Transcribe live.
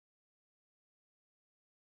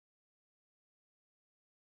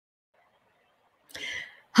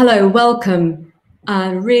Hello, welcome.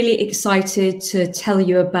 I'm really excited to tell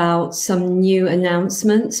you about some new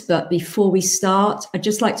announcements, but before we start, I'd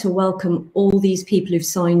just like to welcome all these people who've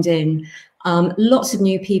signed in. Lots of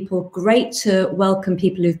new people, great to welcome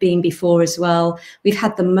people who've been before as well. We've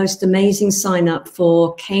had the most amazing sign up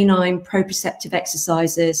for Canine Proprioceptive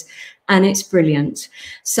exercises, and it's brilliant.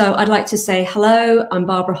 So I'd like to say hello, I'm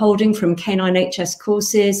Barbara Holding from Canine HS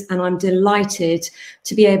Courses, and I'm delighted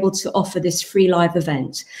to be able to offer this free live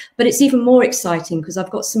event. But it's even more exciting because I've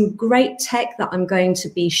got some great tech that I'm going to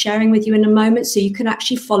be sharing with you in a moment, so you can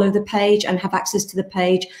actually follow the page and have access to the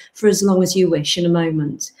page for as long as you wish in a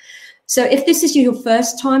moment. So if this is your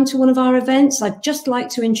first time to one of our events, I'd just like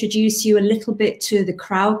to introduce you a little bit to the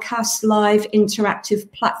Crowdcast Live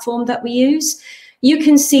interactive platform that we use. You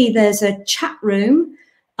can see there's a chat room,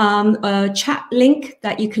 a chat link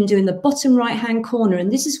that you can do in the bottom right-hand corner.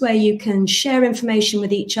 And this is where you can share information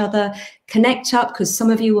with each other, connect up, because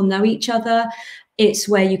some of you will know each other. It's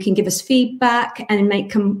where you can give us feedback and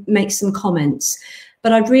make some comments.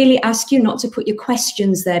 But I'd really ask you not to put your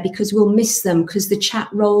questions there because we'll miss them because the chat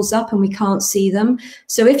rolls up and we can't see them.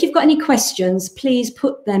 So if you've got any questions, please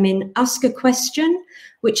put them in Ask a Question,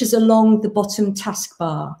 which is along the bottom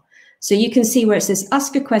taskbar. So you can see where it says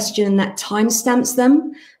ask a question and that timestamps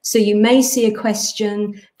them. So you may see a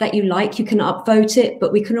question that you like, you can upvote it,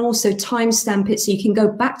 but we can also timestamp it so you can go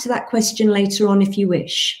back to that question later on if you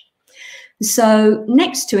wish. So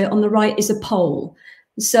next to it on the right is a poll.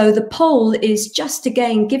 So the poll is just,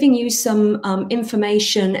 again, giving you some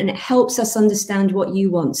information, and it helps us understand what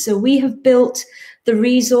you want. So we have built the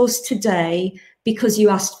resource today because you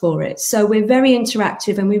asked for it. So we're very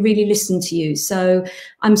interactive and we really listen to you. So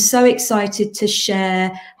I'm so excited to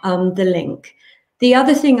share the link. The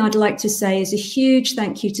other thing I'd like to say is a huge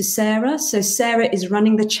thank you to Sarah. So Sarah is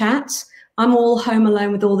running the chat. I'm all home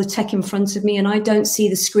alone with all the tech in front of me and I don't see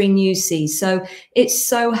the screen you see. So it's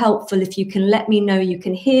so helpful if you can let me know you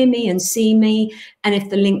can hear me and see me and if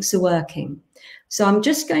the links are working. So I'm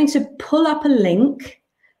just going to pull up a link.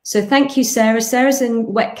 So thank you, Sarah. Sarah's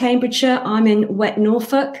in wet Cambridgeshire. I'm in wet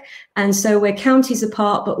Norfolk. And so we're counties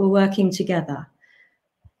apart, but we're working together.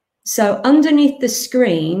 So underneath the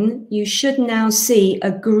screen, you should now see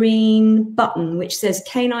a green button which says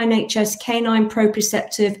Canine HS, Canine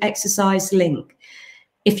Proprioceptive Exercise link.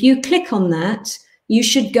 If you click on that, you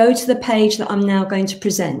should go to the page that I'm now going to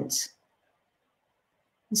present.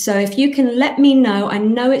 So if you can let me know, I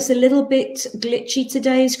know it's a little bit glitchy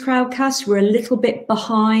today's Crowdcast. We're a little bit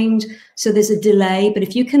behind, so there's a delay. But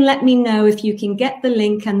if you can let me know if you can get the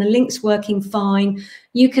link and the link's working fine,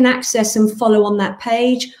 you can access and follow on that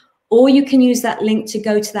page, or you can use that link to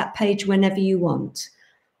go to that page whenever you want.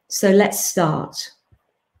 So let's start.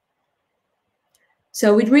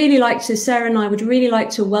 So we'd really like to, Sarah and I would really like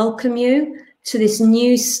to welcome you to this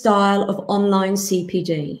new style of online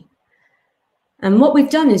CPD. And what we've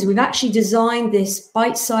done is we've actually designed this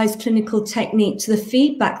bite-sized clinical technique to the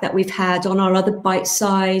feedback that we've had on our other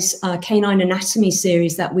bite-sized canine anatomy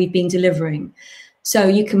series that we've been delivering. So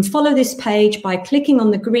you can follow this page by clicking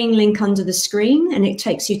on the green link under the screen and it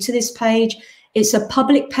takes you to this page. It's a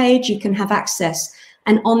public page, you can have access.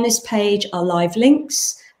 And on this page are live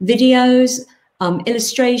links, videos,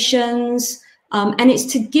 illustrations, and it's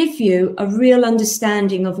to give you a real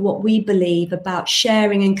understanding of what we believe about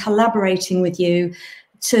sharing and collaborating with you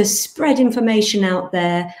to spread information out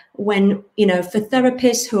there when, for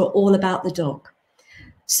therapists who are all about the dog.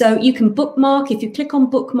 So you can bookmark. If you click on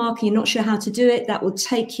bookmark and you're not sure how to do it, that will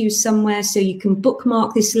take you somewhere. So you can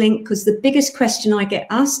bookmark this link because the biggest question I get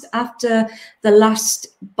asked after the last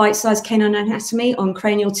bite-sized canine anatomy on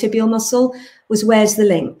cranial tibial muscle was, where's the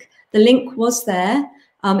link? The link was there.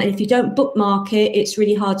 And if you don't bookmark it, it's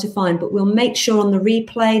really hard to find. But we'll make sure on the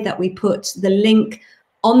replay that we put the link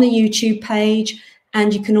on the YouTube page.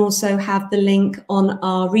 And you can also have the link on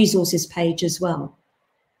our resources page as well.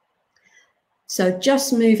 So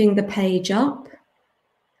just moving the page up.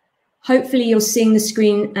 Hopefully you're seeing the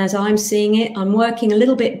screen as I'm seeing it. I'm working a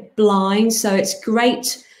little bit blind, so it's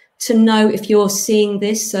great to know if you're seeing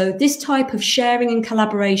this. So this type of sharing and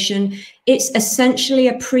collaboration, it's essentially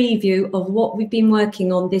a preview of what we've been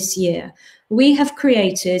working on this year. We have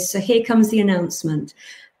created, so here comes the announcement,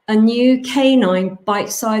 a new canine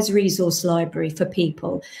bite-sized resource library for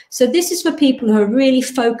people. So this is for people who are really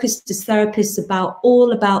focused as therapists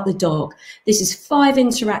all about the dog. This is 5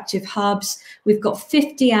 interactive hubs. We've got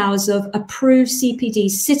 50 hours of approved CPD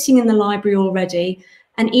sitting in the library already.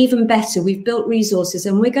 And even better, we've built resources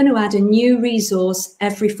and we're going to add a new resource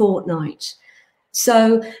every fortnight.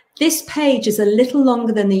 So this page is a little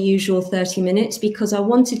longer than the usual 30 minutes because I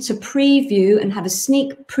wanted to preview and have a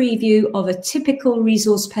sneak preview of a typical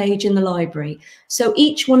resource page in the library. So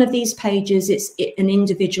each one of these pages, it's an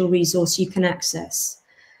individual resource you can access.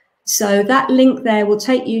 So that link there will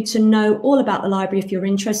take you to know all about the library if you're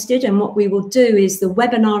interested. And what we will do is the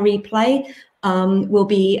webinar replay will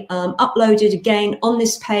be uploaded again on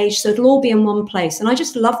this page. So it'll all be in one place. And I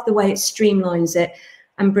just love the way it streamlines it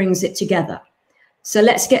and brings it together. So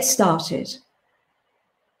let's get started.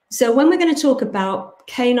 So when we're going to talk about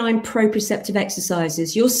canine proprioceptive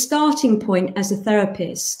exercises, your starting point as a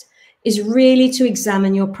therapist is really to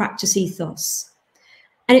examine your practice ethos.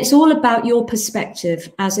 And it's all about your perspective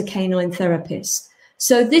as a canine therapist.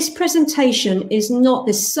 So this presentation is not,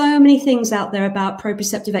 there's so many things out there about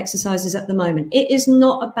proprioceptive exercises at the moment. It is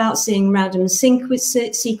not about seeing random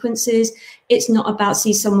sequences. It's not about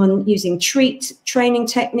seeing someone using treat training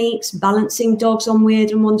techniques, balancing dogs on weird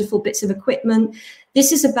and wonderful bits of equipment.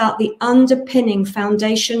 This is about the underpinning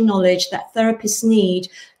foundation knowledge that therapists need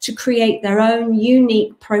to create their own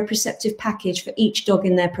unique proprioceptive package for each dog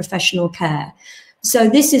in their professional care. So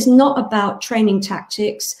this is not about training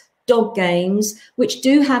tactics, dog games, which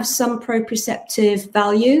do have some proprioceptive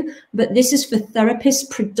value, but this is for therapists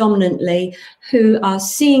predominantly who are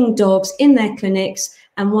seeing dogs in their clinics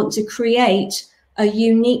and want to create a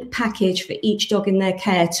unique package for each dog in their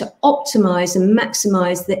care to optimize and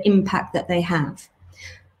maximize the impact that they have.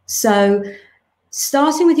 So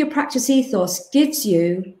starting with your practice ethos gives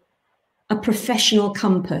you a professional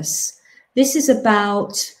compass. This is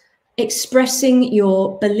about expressing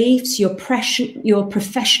your beliefs, your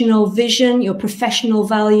professional vision, your professional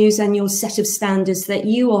values, and your set of standards that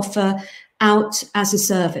you offer out as a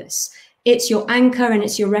service. It's your anchor and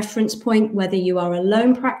it's your reference point, whether you are a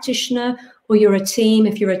lone practitioner or you're a team.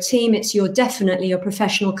 If you're a team, it's definitely your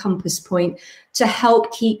professional compass point to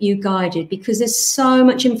help keep you guided, because there's so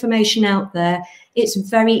much information out there. It's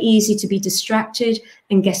very easy to be distracted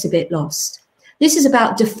and get a bit lost. This is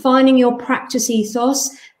about defining your practice ethos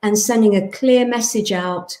and sending a clear message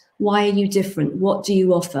out. Why are you different? What do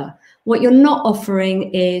you offer? What you're not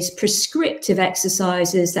offering is prescriptive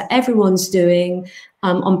exercises that everyone's doing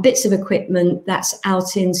on bits of equipment that's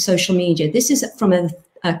out in social media. This is from a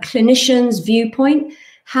clinician's viewpoint,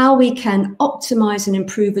 how we can optimize and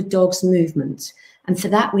improve a dog's movement. And for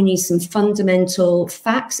that, we need some fundamental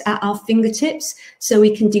facts at our fingertips so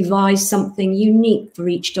we can devise something unique for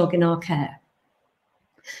each dog in our care.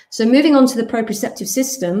 So moving on to the proprioceptive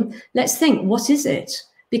system, let's think, what is it?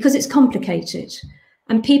 Because it's complicated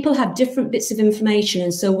and people have different bits of information.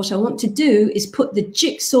 And so what I want to do is put the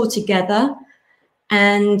jigsaw together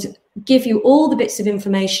and give you all the bits of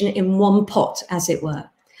information in one pot, as it were.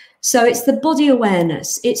 So it's the body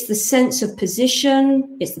awareness, it's the sense of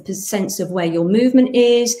position, it's the sense of where your movement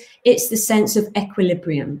is, it's the sense of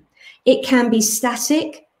equilibrium. It can be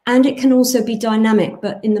static and it can also be dynamic,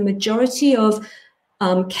 but in the majority of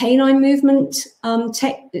canine movements and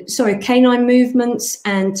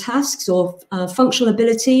tasks or functional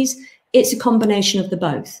abilities, it's a combination of the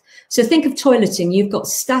both. So think of toileting. You've got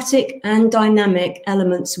static and dynamic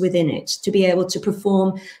elements within it to be able to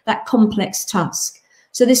perform that complex task.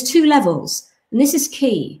 So there's two levels, and this is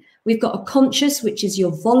key. We've got a conscious, which is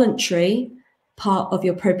your voluntary part of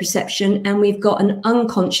your proprioception, and we've got an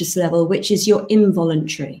unconscious level, which is your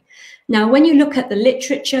involuntary. Now, when you look at the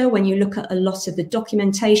literature, when you look at a lot of the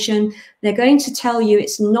documentation, they're going to tell you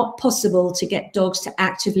it's not possible to get dogs to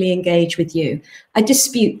actively engage with you. I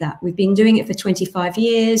dispute that. We've been doing it for 25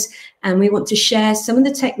 years, and we want to share some of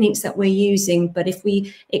the techniques that we're using. But if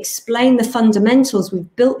we explain the fundamentals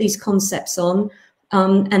we've built these concepts on,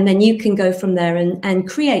 and then you can go from there and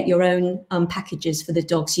create your own packages for the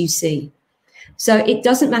dogs you see. So it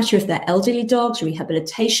doesn't matter if they're elderly dogs,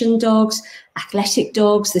 rehabilitation dogs, athletic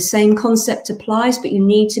dogs, the same concept applies, but you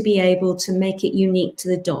need to be able to make it unique to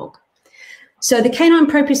the dog. So the canine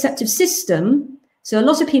proprioceptive system, so a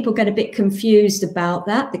lot of people get a bit confused about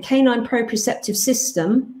that. The canine proprioceptive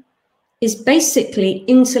system is basically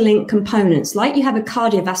interlinked components. Like you have a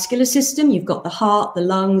cardiovascular system, you've got the heart, the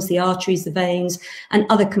lungs, the arteries, the veins, and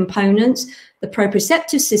other components. The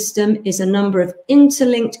proprioceptive system is a number of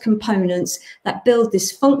interlinked components that build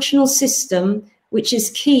this functional system, which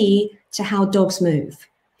is key to how dogs move.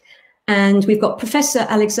 And we've got Professor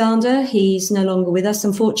Alexander, he's no longer with us,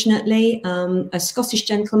 unfortunately, a Scottish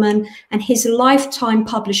gentleman, and his lifetime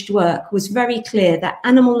published work was very clear that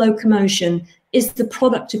animal locomotion is the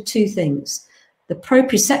product of two things, the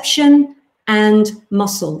proprioception and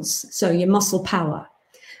muscles, so your muscle power.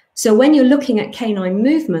 So when you're looking at canine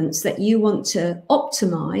movements that you want to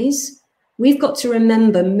optimize, we've got to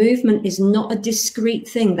remember movement is not a discrete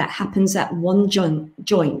thing that happens at one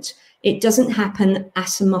joint. It doesn't happen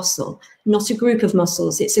at a muscle, not a group of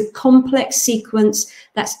muscles. It's a complex sequence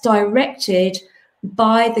that's directed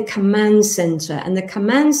by the command center, and the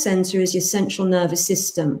command center is your central nervous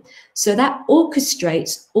system. So that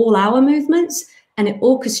orchestrates all our movements and it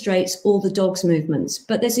orchestrates all the dog's movements.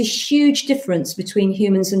 But there's a huge difference between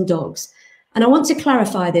humans and dogs. And I want to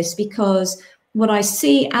clarify this because what I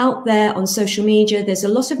see out there on social media, there's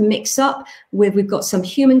a lot of mix up where we've got some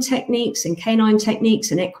human techniques and canine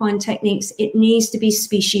techniques and equine techniques. It needs to be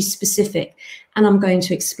species specific, and I'm going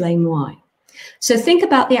to explain why. So think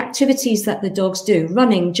about the activities that the dogs do: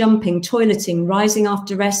 running, jumping, toileting, rising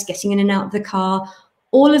after rest, getting in and out of the car.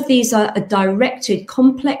 All of these are a directed,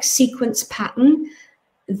 complex sequence pattern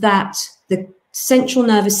that the central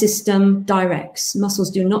nervous system directs. Muscles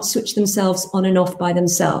do not switch themselves on and off by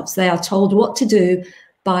themselves. They are told what to do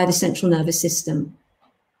by the central nervous system.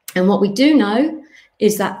 And what we do know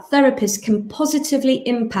is that therapists can positively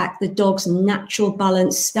impact the dog's natural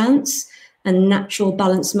balance stance and natural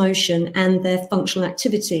balance motion and their functional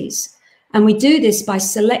activities. And we do this by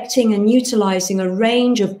selecting and utilizing a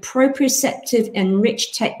range of proprioceptive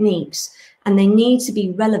enriched techniques, and they need to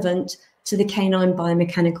be relevant to the canine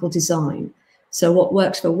biomechanical design. So what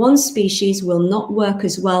works for one species will not work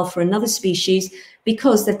as well for another species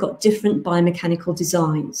because they've got different biomechanical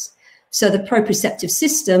designs. So the proprioceptive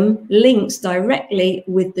system links directly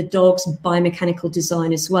with the dog's biomechanical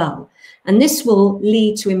design as well. And this will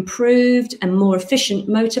lead to improved and more efficient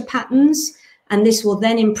motor patterns, and this will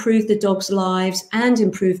then improve the dog's lives and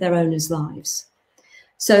improve their owners' lives.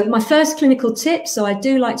 So my first clinical tip, so I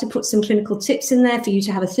do like to put some clinical tips in there for you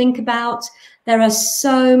to have a think about. There are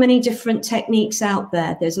so many different techniques out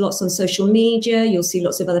there. There's lots on social media. You'll see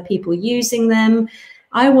lots of other people using them.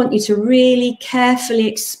 I want you to really carefully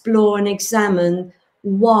explore and examine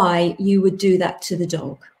why you would do that to the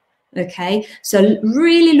dog. Okay, so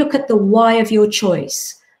really look at the why of your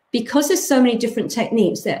choice. Because there's so many different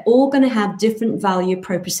techniques, they're all going to have different value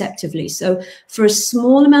proprioceptively. So for a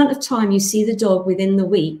small amount of time you see the dog within the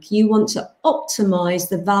week, you want to optimize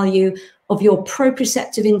the value of your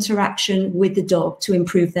proprioceptive interaction with the dog to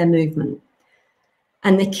improve their movement.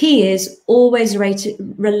 And the key is always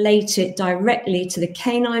relate it directly to the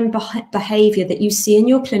canine behavior that you see in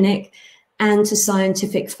your clinic and to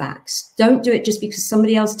scientific facts. Don't do it just because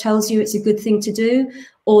somebody else tells you it's a good thing to do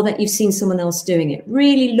or that you've seen someone else doing it.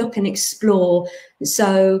 Really look and explore.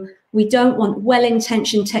 So we don't want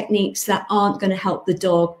well-intentioned techniques that aren't going to help the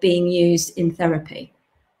dog being used in therapy.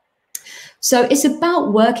 So it's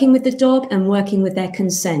about working with the dog and working with their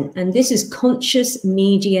consent. And this is conscious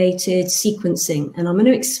mediated sequencing. And I'm going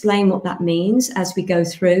to explain what that means as we go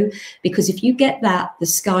through, because if you get that, the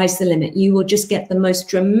sky's the limit. You will just get the most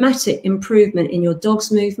dramatic improvement in your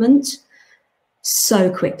dog's movement so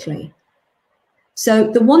quickly.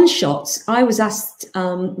 So the one-shots, I was asked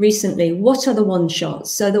recently, what are the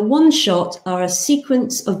one-shots? So the one-shot are a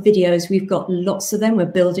sequence of videos. We've got lots of them. We're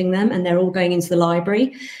building them, and they're all going into the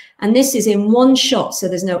library. And this is in one shot, so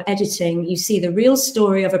there's no editing. You see the real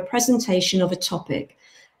story of a presentation of a topic.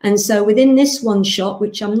 And so within this one shot,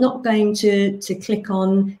 which I'm not going to click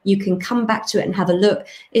on, you can come back to it and have a look.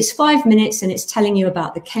 It's 5 minutes and it's telling you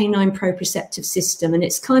about the canine proprioceptive system. And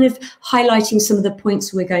it's kind of highlighting some of the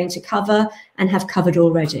points we're going to cover and have covered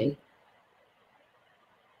already.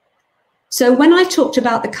 So when I talked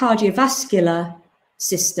about the cardiovascular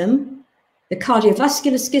system, the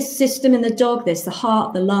cardiovascular system in the dog, there's the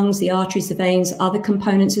heart, the lungs, the arteries, the veins, other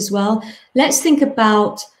components as well. Let's think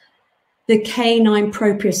about the canine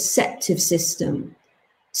proprioceptive system.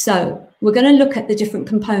 So we're going to look at the different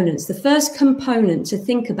components. The first component to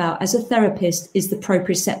think about as a therapist is the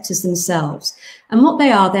proprioceptors themselves. And what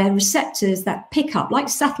they are, they're receptors that pick up, like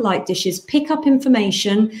satellite dishes, pick up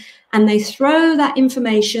information, and they throw that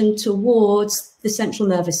information towards the central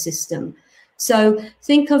nervous system. So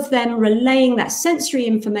think of them relaying that sensory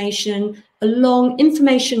information along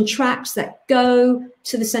information tracks that go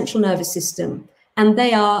to the central nervous system. And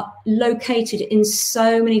they are located in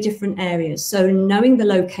so many different areas. So knowing the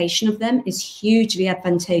location of them is hugely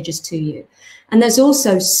advantageous to you. And there's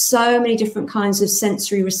also so many different kinds of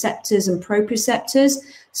sensory receptors and proprioceptors.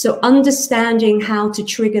 So understanding how to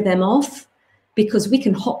trigger them off, because we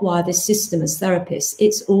can hotwire this system as therapists,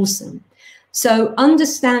 it's awesome. So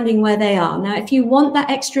understanding where they are. Now, if you want that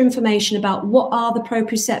extra information about what are the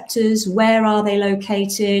proprioceptors, where are they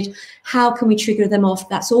located, how can we trigger them off,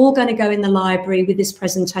 that's all going to go in the library with this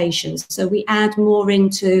presentation. So we add more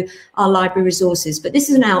into our library resources, but this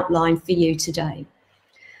is an outline for you today.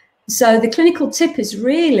 So the clinical tip is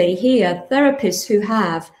really here, therapists who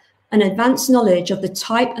have an advanced knowledge of the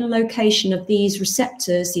type and location of these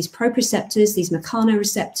receptors, these proprioceptors, these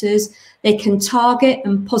mechanoreceptors. They can target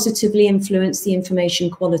and positively influence the information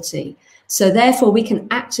quality. So therefore, we can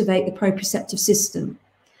activate the proprioceptive system.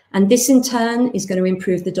 And this in turn is going to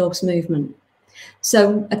improve the dog's movement.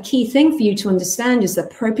 So a key thing for you to understand is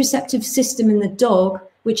that proprioceptive system in the dog,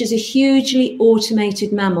 which is a hugely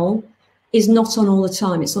automated mammal, is not on all the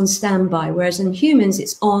time. It's on standby. Whereas in humans,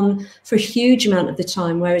 it's on for a huge amount of the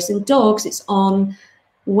time. Whereas in dogs, it's on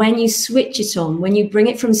when you switch it on, when you bring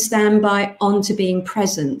it from standby on to being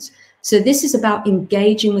present. So this is about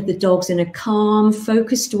engaging with the dogs in a calm,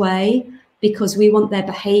 focused way, because we want their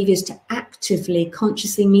behaviors to actively,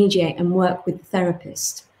 consciously mediate and work with the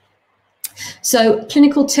therapist. So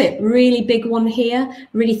clinical tip, really big one here,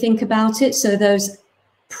 really think about it. So those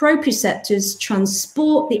proprioceptors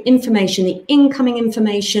transport the information, the incoming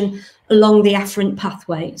information along the afferent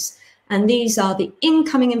pathways. And these are the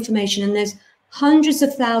incoming information, and there's hundreds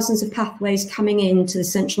of thousands of pathways coming into the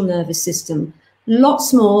central nervous system,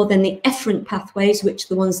 lots more than the efferent pathways, which are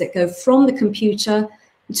the ones that go from the computer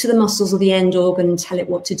to the muscles or the end organ and tell it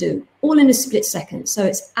what to do, all in a split second. So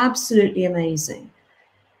it's absolutely amazing.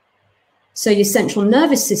 So your central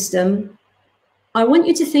nervous system, I want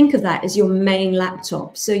you to think of that as your main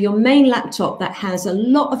laptop. So your main laptop that has a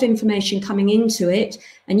lot of information coming into it,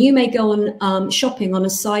 and you may go on shopping on a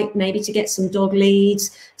site, maybe to get some dog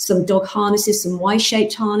leads, some dog harnesses, some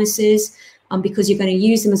Y-shaped harnesses, because you're going to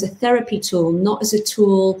use them as a therapy tool, not as a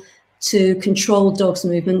tool to control dogs'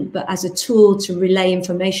 movement, but as a tool to relay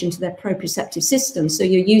information to their proprioceptive system. So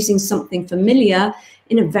you're using something familiar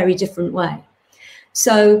in a very different way.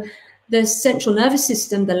 So the central nervous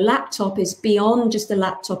system, the laptop, is beyond just a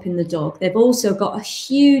laptop in the dog. They've also got a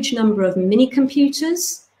huge number of mini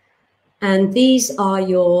computers, and these are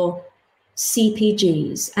your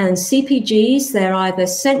CPGs. And CPGs, they're either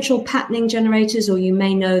central patterning generators, or you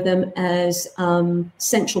may know them as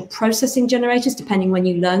central processing generators, depending when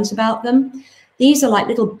you learned about them. These are like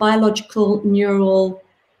little biological neural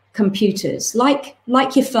computers, like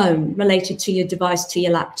your phone related to your device, to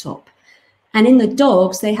your laptop. And in the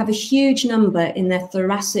dogs, they have a huge number in their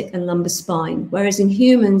thoracic and lumbar spine, whereas in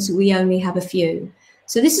humans, we only have a few.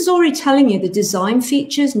 So this is already telling you the design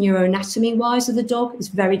features, neuroanatomy-wise, of the dog is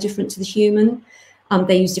very different to the human.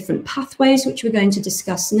 They use different pathways, which we're going to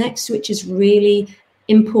discuss next, which is really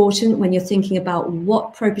important when you're thinking about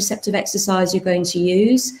what proprioceptive exercise you're going to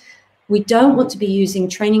use. We don't want to be using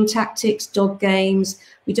training tactics, dog games.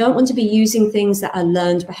 We don't want to be using things that are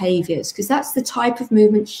learned behaviors, because that's the type of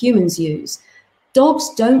movement humans use. Dogs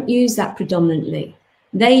don't use that predominantly.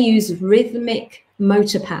 They use rhythmic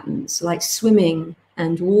motor patterns like swimming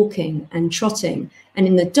and walking and trotting. And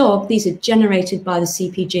in the dog, these are generated by the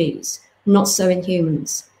CPGs, not so in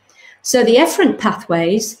humans. So the efferent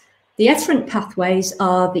pathways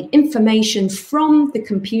are the information from the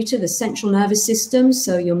computer, the central nervous system,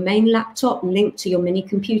 so your main laptop linked to your mini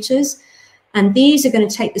computers. And these are going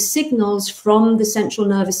to take the signals from the central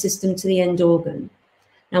nervous system to the end organ.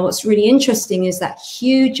 Now, what's really interesting is that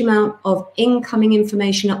huge amount of incoming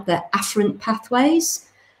information up the afferent pathways.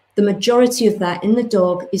 The majority of that in the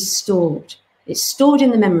dog is stored. It's stored in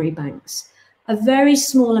the memory banks. A very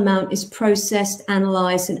small amount is processed,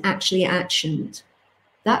 analyzed, and actually actioned.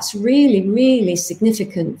 That's really, really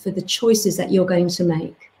significant for the choices that you're going to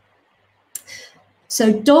make.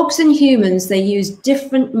 So dogs and humans, they use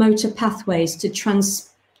different motor pathways to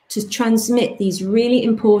transmit these really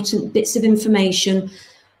important bits of information,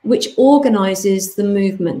 which organizes the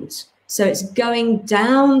movement. So it's going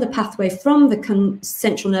down the pathway from the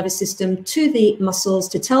central nervous system to the muscles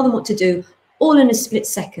to tell them what to do, all in a split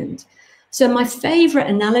second. So my favorite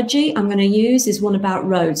analogy I'm going to use is one about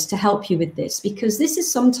roads to help you with this, because this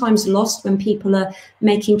is sometimes lost when people are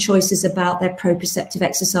making choices about their proprioceptive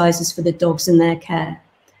exercises for the dogs in their care.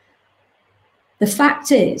 The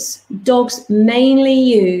fact is, dogs mainly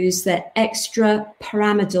use their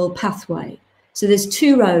extrapyramidal pathway. So there's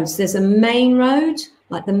two roads. There's a main road,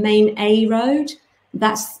 like the main A road.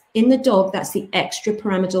 That's in the dog, that's the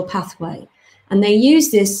extrapyramidal pathway. And they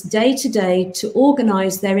use this day to day to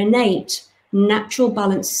organize their innate natural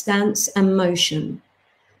balance, stance, and motion.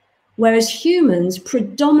 Whereas humans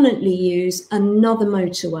predominantly use another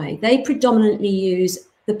motorway. They predominantly use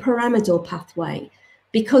the pyramidal pathway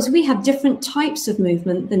because we have different types of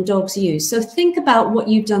movement than dogs use. So think about what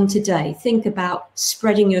you've done today. Think about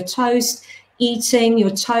spreading your toast, eating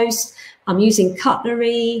your toast, using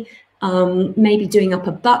cutlery, maybe doing up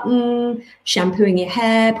a button, shampooing your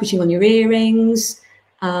hair, putting on your earrings.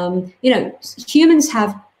 You know, humans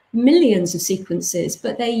have millions of sequences,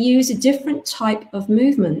 but they use a different type of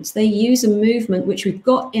movement. They use a movement which we've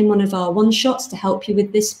got in one of our one-shots to help you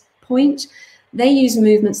with this point. They use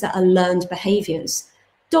movements that are learned behaviors.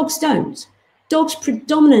 Dogs don't. Dogs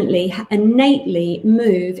predominantly innately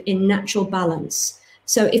move in natural balance.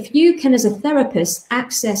 So if you can, as a therapist,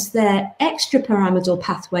 access their extrapyramidal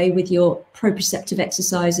pathway with your proprioceptive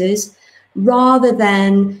exercises, rather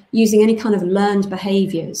than using any kind of learned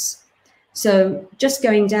behaviors. So just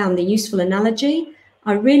going down the useful analogy,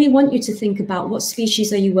 I really want you to think about what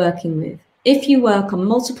species are you working with. If you work on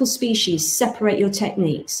multiple species, separate your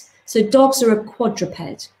techniques. So dogs are a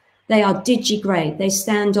quadruped. They are digigrade. They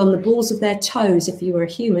stand on the balls of their toes. If you were a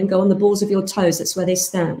human, go on the balls of your toes. That's where they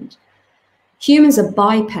stand. Humans are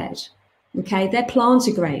biped. Okay, they're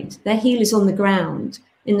plantigrade. Their heel is on the ground.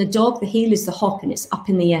 In the dog, the heel is the hock and it's up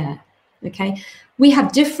in the air. Okay, we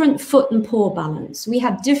have different foot and paw balance. We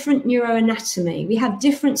have different neuroanatomy. We have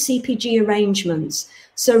different CPG arrangements.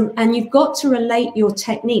 So, and you've got to relate your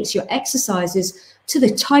techniques, your exercises, to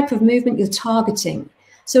the type of movement you're targeting.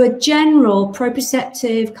 So a general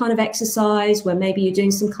proprioceptive kind of exercise where maybe you're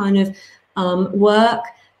doing some kind of work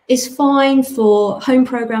is fine for home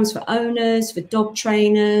programs for owners, for dog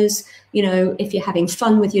trainers, you know, if you're having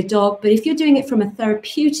fun with your dog. But if you're doing it from a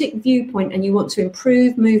therapeutic viewpoint and you want to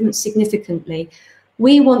improve movement significantly,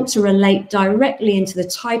 we want to relate directly into the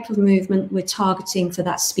type of movement we're targeting for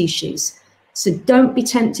that species. So don't be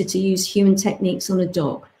tempted to use human techniques on a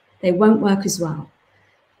dog. They won't work as well.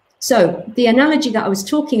 So the analogy that I was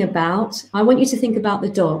talking about, I want you to think about the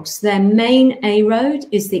dogs. Their main A road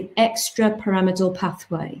is the extrapyramidal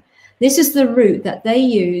pathway. This is the route that they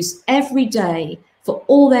use every day for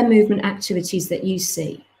all their movement activities that you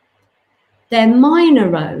see. Their minor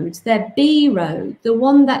road, their B road, the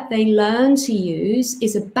one that they learn to use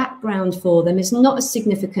is a background for them, is not as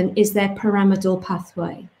significant, is their pyramidal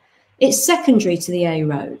pathway. It's secondary to the A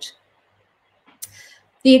road.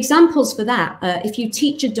 The examples for that are if you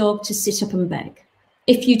teach a dog to sit up and beg,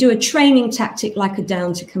 if you do a training tactic like a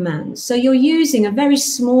down to command. So you're using a very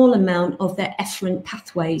small amount of their efferent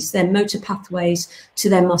pathways, their motor pathways to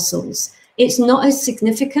their muscles. It's not as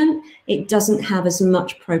significant. It doesn't have as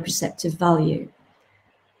much proprioceptive value.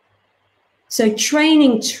 So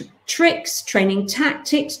training tricks, training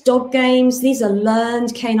tactics, dog games, these are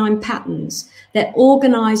learned canine patterns. They're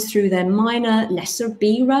organized through their minor, lesser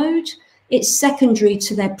B road. It's secondary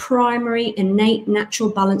to their primary innate natural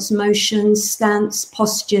balance motions, stance,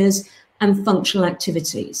 postures, and functional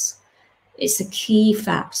activities. It's a key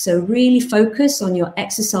fact. So really focus on your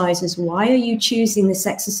exercises. Why are you choosing this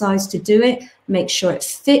exercise to do it? Make sure it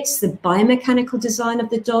fits the biomechanical design of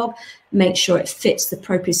the dog. Make sure it fits the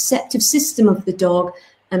proprioceptive system of the dog,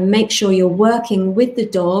 and make sure you're working with the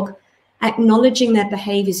dog, acknowledging their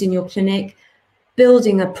behaviors in your clinic,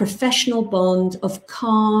 building a professional bond of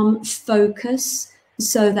calm focus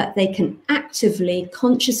so that they can actively,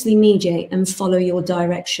 consciously mediate and follow your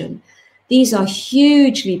direction. These are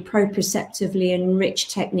hugely proprioceptively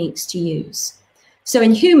enriched techniques to use. So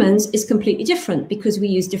in humans, it's completely different because we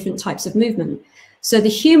use different types of movement. So the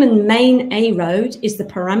human main A road is the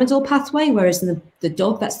pyramidal pathway, whereas the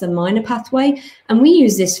dog, that's the minor pathway. And we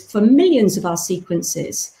use this for millions of our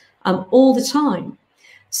sequences all the time.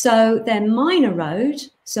 So their minor road,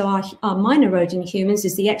 so our minor road in humans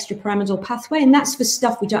is the extrapyramidal pathway, and that's for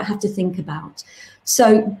stuff we don't have to think about.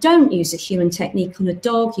 So don't use a human technique on a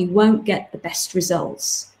dog. You won't get the best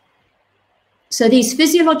results. So these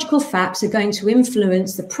physiological facts are going to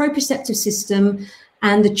influence the proprioceptive system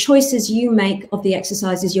and the choices you make of the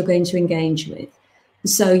exercises you're going to engage with.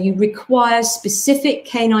 So you require specific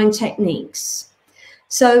canine techniques.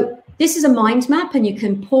 So this is a mind map, and you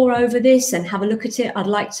can pore over this and have a look at it. I'd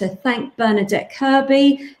like to thank Bernadette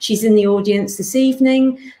Kirby. She's in the audience this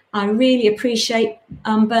evening. I really appreciate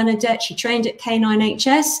Bernadette. She trained at Canine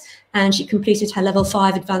HS and she completed her level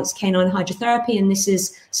 5 advanced canine hydrotherapy. And this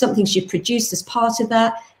is something she produced as part of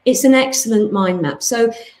that. It's an excellent mind map.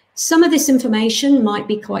 So some of this information might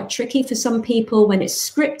be quite tricky for some people when it's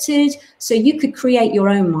scripted. So you could create your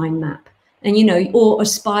own mind map. And, you know, or a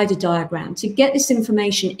spider diagram to get this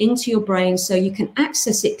information into your brain so you can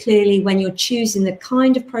access it clearly when you're choosing the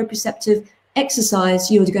kind of proprioceptive exercise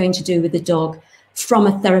you're going to do with the dog from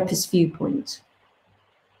a therapist's viewpoint.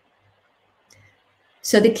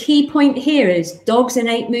 So the key point here is dogs'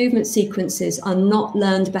 innate movement sequences are not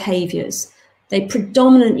learned behaviors. They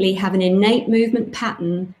predominantly have an innate movement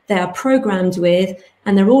pattern they are programmed with,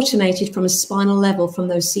 and they're automated from a spinal level from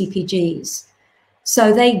those CPGs.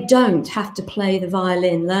 So they don't have to play the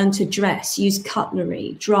violin, learn to dress, use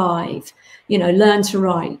cutlery, drive, you know, learn to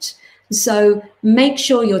write. So make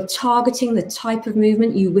sure you're targeting the type of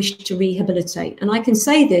movement you wish to rehabilitate. And I can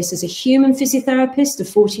say this as a human physiotherapist of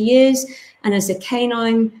 40 years and as a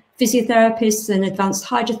canine physiotherapist and advanced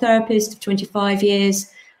hydrotherapist of 25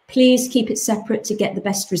 years. Please keep it separate to get the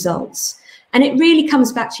best results. And it really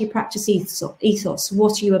comes back to your practice ethos.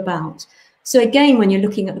 What are you about? So again, when you're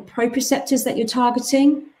looking at the proprioceptors that you're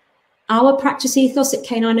targeting, our practice ethos at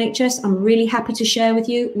Canine HS, I'm really happy to share with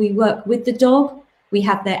you. We work with the dog. We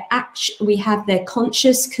have their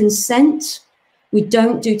conscious consent. We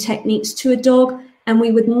don't do techniques to a dog, and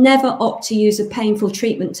we would never opt to use a painful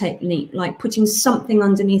treatment technique like putting something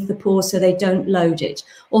underneath the paw so they don't load it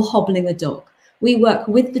or hobbling a dog. We work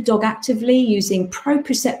with the dog actively using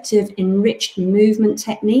proprioceptive enriched movement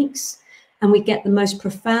techniques, and we get the most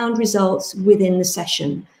profound results within the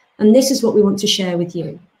session. And this is what we want to share with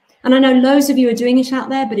you. And I know loads of you are doing it out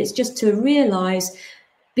there, but it's just to realize,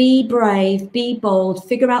 be brave, be bold,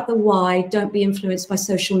 figure out the why, don't be influenced by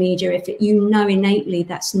social media if you know innately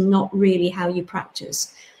that's not really how you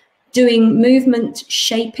practice. Doing movement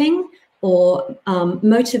shaping or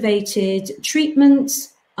motivated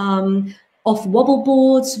treatments off wobble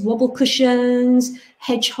boards, wobble cushions,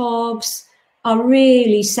 hedgehogs are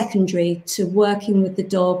really secondary to working with the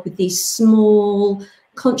dog with these small,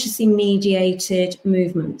 consciously mediated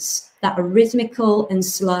movements that are rhythmical and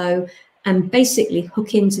slow and basically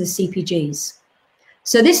hook into the CPGs.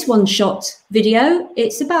 So this one-shot video,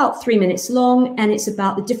 it's about 3 minutes long and it's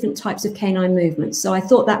about the different types of canine movements. So I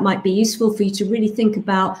thought that might be useful for you to really think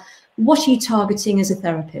about what are you targeting as a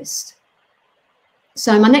therapist.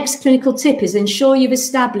 So my next clinical tip is ensure you've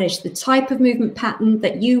established the type of movement pattern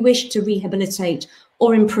that you wish to rehabilitate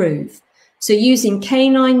or improve. So using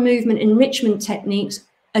canine movement enrichment techniques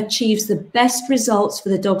achieves the best results for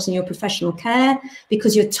the dogs in your professional care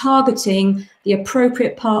because you're targeting the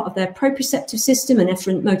appropriate part of their proprioceptive system and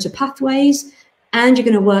efferent motor pathways, and you're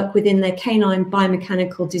going to work within their canine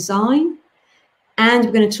biomechanical design. And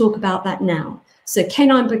we're going to talk about that now. So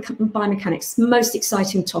canine biomechanics, most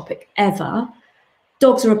exciting topic ever.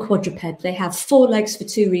 Dogs are a quadruped. They have 4 legs for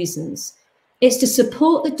 2 reasons. It's to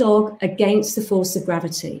support the dog against the force of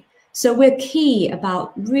gravity. So we're key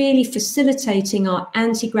about really facilitating our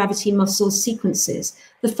anti-gravity muscle sequences.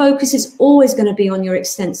 The focus is always going to be on your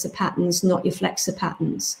extensor patterns, not your flexor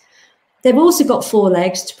patterns. They've also got 4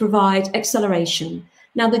 legs to provide acceleration.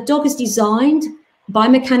 Now, the dog is designed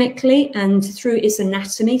biomechanically and through its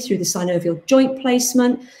anatomy, through the synovial joint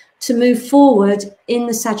placement, to move forward in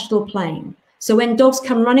the sagittal plane. So when dogs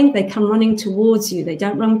come running, they come running towards you. They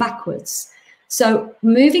don't run backwards. So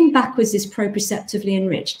moving backwards is proprioceptively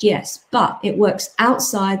enriched, yes, but it works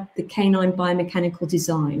outside the canine biomechanical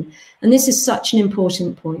design. And this is such an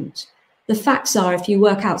important point. The facts are, if you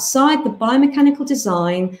work outside the biomechanical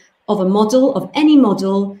design of a model, of any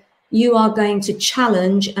model, you are going to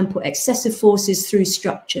challenge and put excessive forces through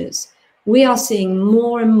structures. We are seeing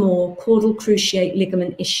more and more caudal cruciate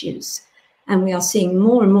ligament issues, and we are seeing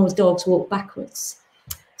more and more dogs walk backwards.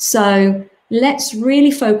 So let's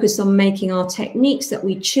really focus on making our techniques that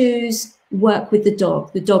we choose work with the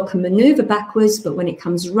dog. The dog can maneuver backwards, but when it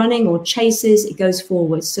comes running or chases, it goes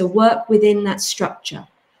forwards. So work within that structure.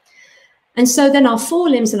 And so then our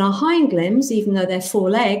forelimbs and our hind limbs, even though they're 4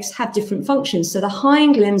 legs, have different functions. So the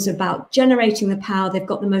hind limbs are about generating the power. They've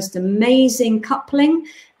got the most amazing coupling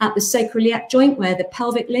at the sacroiliac joint where the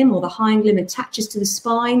pelvic limb or the hind limb attaches to the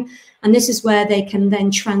spine. And this is where they can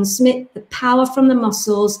then transmit the power from the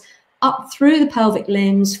muscles up through the pelvic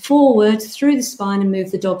limbs, forward through the spine and move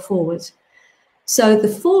the dog forward. So the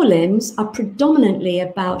forelimbs are predominantly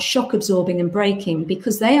about shock absorbing and braking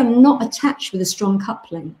because they are not attached with a strong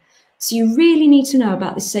coupling. So you really need to know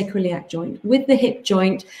about the sacroiliac joint with the hip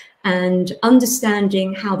joint and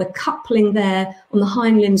understanding how the coupling there on the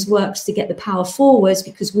hind limbs works to get the power forwards,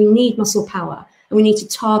 because we need muscle power and we need to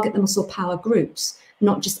target the muscle power groups,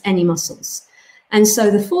 not just any muscles. And so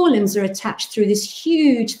the forelimbs are attached through this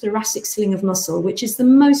huge thoracic sling of muscle, which is the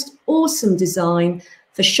most awesome design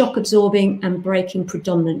for shock absorbing and braking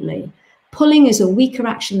predominantly. Pulling is a weaker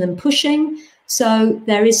action than pushing. So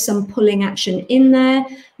there is some pulling action in there,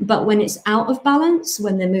 but when it's out of balance,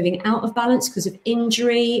 when they're moving out of balance because of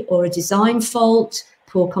injury or a design fault,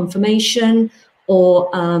 poor conformation, or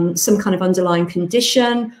some kind of underlying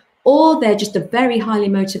condition, or they're just a very highly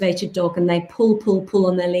motivated dog and they pull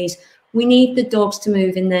on their leads, we need the dogs to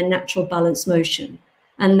move in their natural balance motion.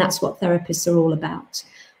 And that's what therapists are all about.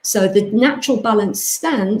 So the natural balance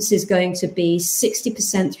stance is going to be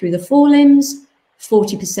 60% through the forelimbs,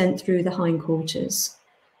 40% through the hindquarters.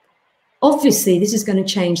 Obviously, this is going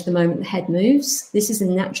to change the moment the head moves. This is a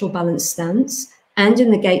natural balance stance and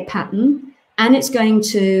in the gait pattern. and it's going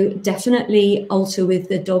to definitely alter with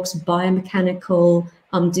the dog's biomechanical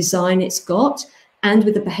design it's got, and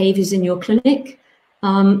with the behaviors in your clinic.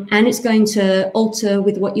 And it's going to alter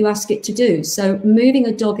with what you ask it to do. So moving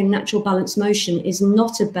a dog in natural balance motion is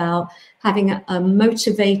not about having a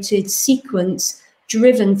motivated sequence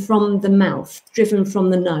driven from the mouth, driven from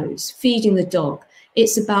the nose, feeding the dog.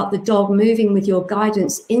 It's about the dog moving with your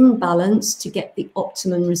guidance in balance to get the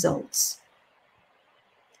optimum results.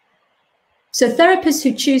 So therapists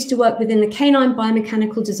who choose to work within the canine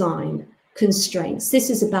biomechanical design constraints, this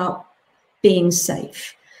is about being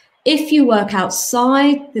safe. If you work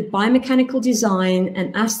outside the biomechanical design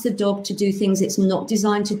and ask the dog to do things it's not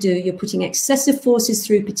designed to do, you're putting excessive forces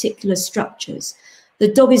through particular structures.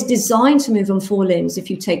 The dog is designed to move on 4 limbs. If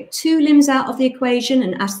you take 2 limbs out of the equation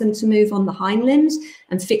and ask them to move on the hind limbs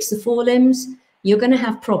and fix the 4 limbs, you're going to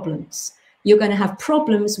have problems. You're going to have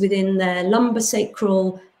problems within their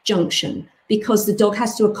lumbosacral junction because the dog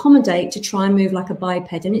has to accommodate to try and move like a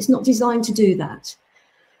biped, and it's not designed to do that.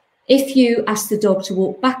 If you ask the dog to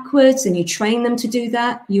walk backwards and you train them to do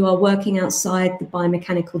that, you are working outside the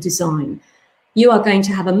biomechanical design. You are going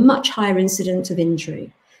to have a much higher incidence of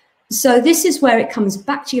injury. So this is where it comes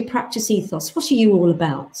back to your practice ethos. What are you all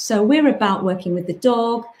about? So we're about working with the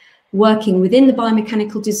dog, working within the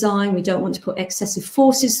biomechanical design. We don't want to put excessive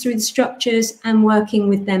forces through the structures, and working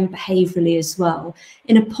with them behaviorally as well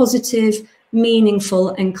in a positive, meaningful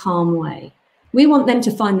and calm way. We want them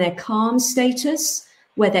to find their calm status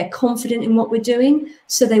where they're confident in what we're doing.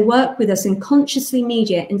 So they work with us and consciously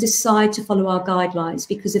mediate and decide to follow our guidelines,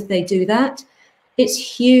 because if they do that, it's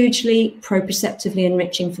hugely proprioceptively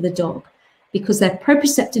enriching for the dog, because their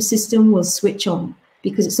proprioceptive system will switch on,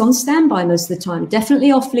 because it's on standby most of the time.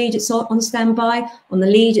 Definitely off lead, it's on standby. On the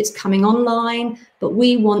lead, it's coming online. But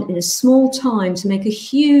we want in a small time to make a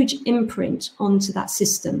huge imprint onto that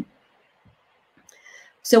system.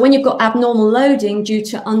 So when you've got abnormal loading due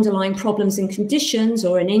to underlying problems and conditions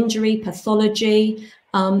or an injury, pathology,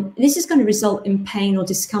 this is going to result in pain or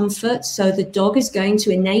discomfort. So the dog is going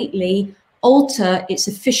to innately alter its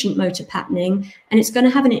efficient motor patterning, and it's going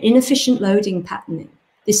to have an inefficient loading patterning,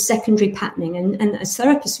 this secondary patterning. And as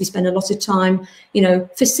therapists, we spend a lot of time,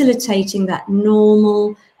 facilitating that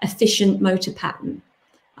normal, efficient motor pattern.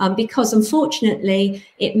 Because unfortunately,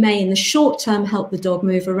 it may in the short term help the dog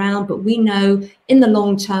move around, but we know in the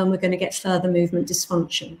long term, we're going to get further movement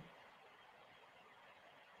dysfunction.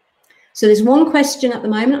 So there's one question at the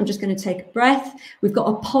moment. I'm just going to take a breath. We've got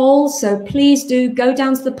a poll, so please do go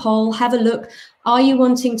down to the poll, have a look. Are you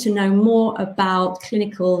wanting to know more about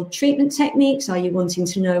clinical treatment techniques? Are you wanting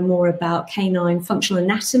to know more about canine functional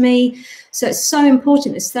anatomy? So it's so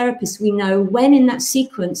important as therapists, we know when in that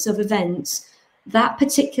sequence of events that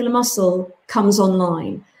particular muscle comes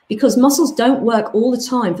online, because muscles don't work all the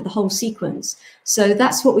time for the whole sequence. So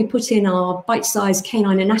that's what we put in our bite-sized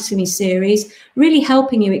canine anatomy series, really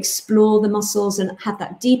helping you explore the muscles and have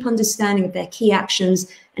that deep understanding of their key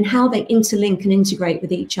actions and how they interlink and integrate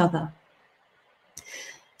with each other.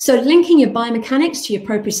 So linking your biomechanics to your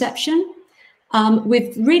proprioception,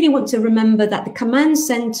 we really want to remember that the command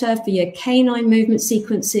center for your canine movement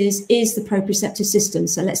sequences is the proprioceptive system.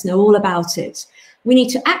 So let's know all about it. We need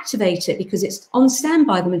to activate it because it's on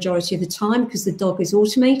standby the majority of the time, because the dog is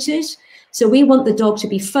automated. So we want the dog to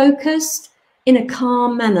be focused in a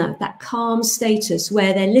calm manner, that calm status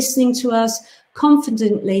where they're listening to us,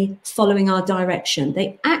 confidently following our direction.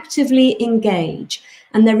 They actively engage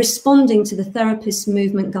and they're responding to the therapist's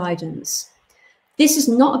movement guidance. This is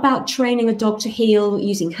not about training a dog to heel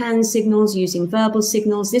using hand signals, using verbal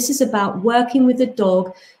signals. This is about working with the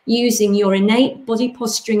dog using your innate body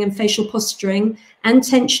posturing and facial posturing and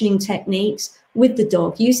tensioning techniques with the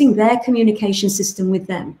dog, using their communication system with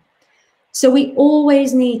them. So we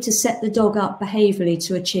always need to set the dog up behaviorally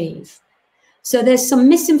to achieve. So there's some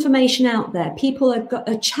misinformation out there. People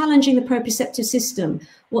are challenging the proprioceptive system.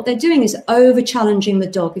 What they're doing is over-challenging the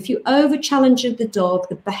dog. If you over-challenge the dog,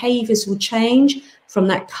 the behaviors will change from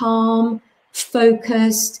that calm,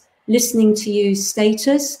 focused, listening to you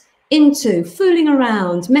status into fooling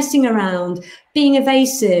around, messing around, being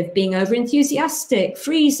evasive, being over-enthusiastic,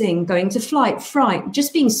 freezing, going to flight, fright,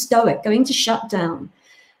 just being stoic, going to shut down.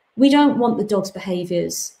 We don't want the dog's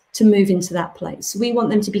behaviors to move into that place. We want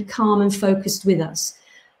them to be calm and focused with us.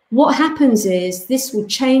 What happens is this will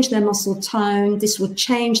change their muscle tone. This will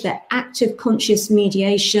change their active conscious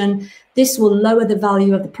mediation. This will lower the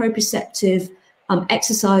value of the proprioceptive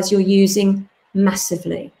exercise you're using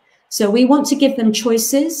massively. So we want to give them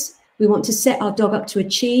choices. We want to set our dog up to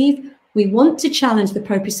achieve. We want to challenge the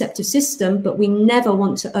proprioceptive system, but we never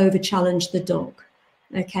want to over-challenge the dog.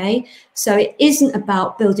 Okay, so it isn't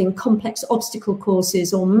about building complex obstacle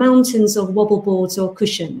courses or mountains of wobble boards or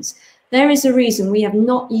cushions. There is a reason we have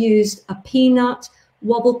not used a peanut,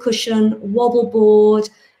 wobble cushion, wobble board,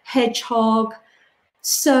 hedgehog.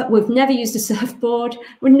 So we've never used a surfboard.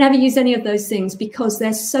 We've never used any of those things because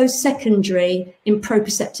they're so secondary in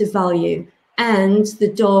proprioceptive value, and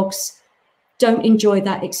the dogs don't enjoy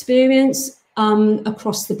that experience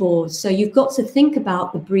across the board. So you've got to think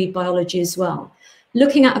about the breed biology as well.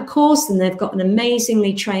 Looking at a course, and they've got an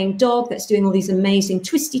amazingly trained dog that's doing all these amazing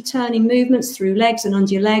twisty turning movements through legs and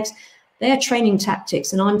under your legs. They are training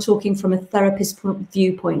tactics, and I'm talking from a therapist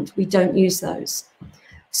viewpoint. We don't use those.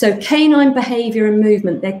 So canine behavior and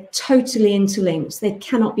movement, they're totally interlinked. They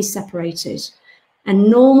cannot be separated. And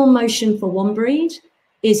normal motion for one breed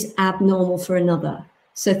is abnormal for another.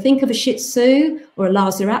 So think of a Shih Tzu or a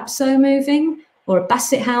Lhasa Apso moving, or a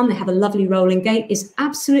Basset Hound, they have a lovely rolling gait, is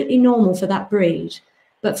absolutely normal for that breed.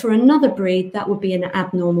 But for another breed, that would be an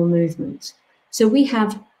abnormal movement. So we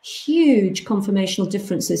have huge conformational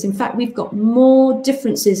differences. In fact, we've got more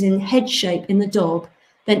differences in head shape in the dog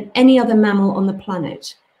than any other mammal on the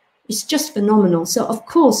planet. It's just phenomenal. So of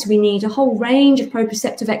course, we need a whole range of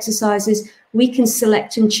proprioceptive exercises we can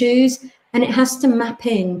select and choose, and it has to map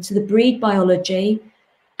in to the breed biology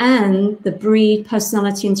and the breed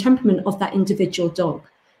personality and temperament of that individual dog.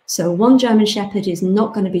 So one German Shepherd is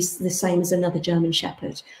not going to be the same as another German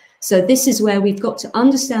Shepherd. So this is where we've got to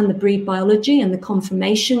understand the breed biology and the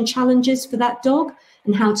conformation challenges for that dog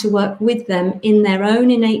and how to work with them in their own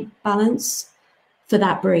innate balance for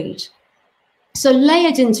that breed. So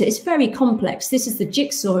layered into, it's very complex. This is the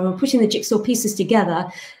jigsaw, and we're putting the jigsaw pieces together,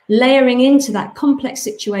 layering into that complex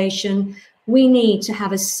situation. We need to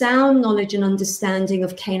have a sound knowledge and understanding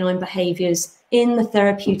of canine behaviors in the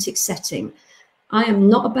therapeutic setting. I am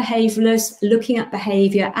not a behavioralist looking at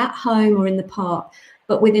behavior at home or in the park,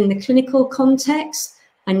 but within the clinical context,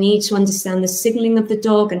 I need to understand the signaling of the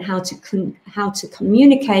dog and how to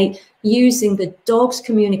communicate using the dog's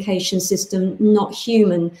communication system, not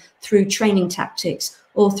human, through training tactics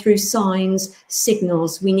or through signs,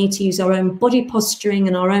 signals. We need to use our own body posturing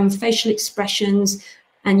and our own facial expressions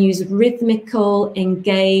and use rhythmical,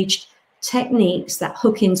 engaged techniques that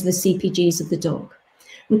hook into the CPGs of the dog.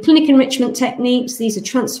 And clinic enrichment techniques, these are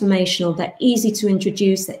transformational. They're easy to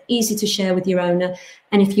introduce, they're easy to share with your owner.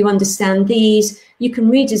 And if you understand these, you can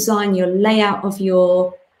redesign your layout of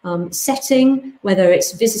your setting, whether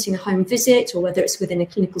it's visiting a home visit or whether it's within a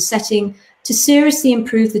clinical setting, to seriously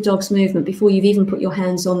improve the dog's movement before you've even put your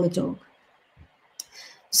hands on the dog.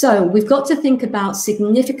 So we've got to think about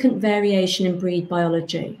significant variation in breed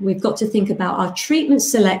biology. We've got to think about our treatment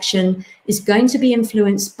selection is going to be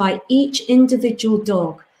influenced by each individual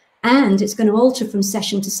dog, and it's going to alter from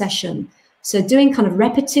session to session. So doing kind of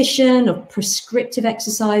repetition of prescriptive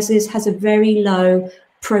exercises has a very low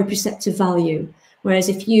proprioceptive value. Whereas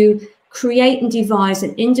if you create and devise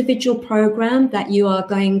an individual program that you are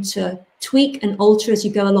going to tweak and alter as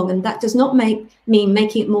you go along, and that does not mean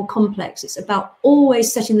making it more complex. It's about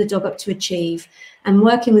always setting the dog up to achieve and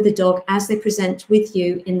working with the dog as they present with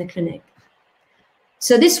you in the clinic.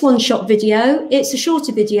 So this one-shot video, it's a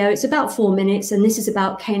shorter video, it's about 4 minutes, and this is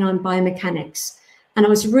about canine biomechanics. And I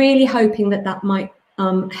was really hoping that that might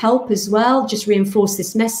help as well, just reinforce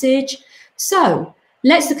this message. So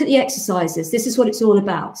let's look at the exercises. This is what it's all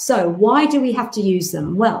about. So why do we have to use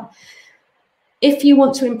them? Well, if you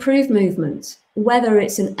want to improve movement, whether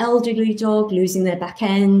it's an elderly dog losing their back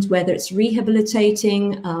end, whether it's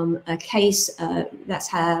rehabilitating a case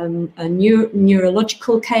that's a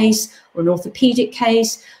neurological case or an orthopedic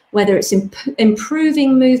case, whether it's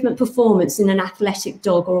improving movement performance in an athletic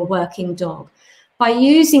dog or a working dog, by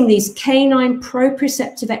using these canine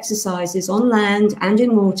proprioceptive exercises on land and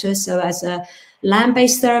in water, so as a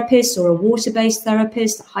land-based therapist or a water-based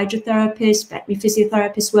therapist, a hydrotherapist, veterinary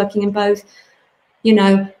physiotherapist working in both, you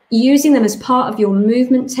know, using them as part of your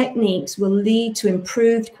movement techniques will lead to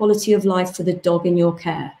improved quality of life for the dog in your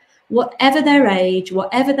care. Whatever their age,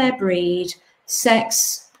 whatever their breed,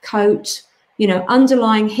 sex, coat, you know,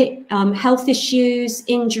 underlying health issues,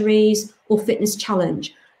 injuries, or fitness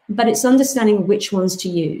challenge. But it's understanding which ones to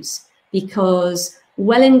use, because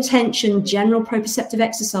well-intentioned general proprioceptive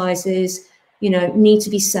exercises, you know, need to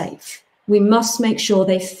be safe. We must make sure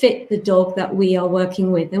they fit the dog that we are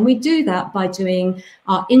working with. And we do that by doing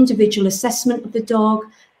our individual assessment of the dog,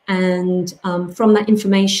 and from that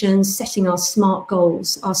information, setting our SMART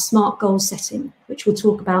goals, our SMART goal setting, which we'll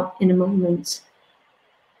talk about in a moment.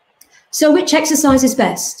 So which exercise is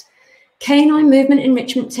best? Canine movement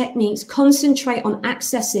enrichment techniques concentrate on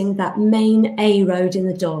accessing that main A road in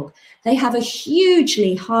the dog. They have a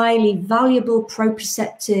hugely, highly valuable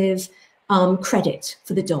proprioceptive credit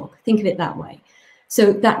for the dog. Think of it that way.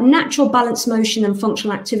 So that natural balance motion and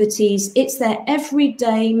functional activities, it's their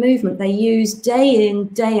everyday movement they use day in,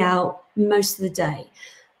 day out, most of the day.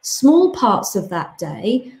 Small parts of that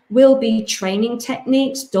day will be training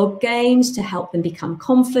techniques, dog games to help them become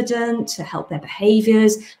confident, to help their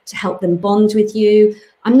behaviors, to help them bond with you.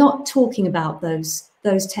 I'm not talking about those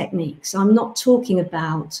techniques. I'm not talking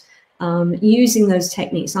about using those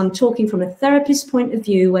techniques. I'm talking from a therapist's point of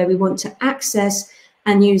view where we want to access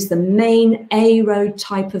and use the main A road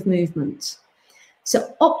type of movement.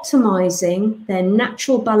 So optimizing their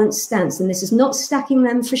natural balance stance, and this is not stacking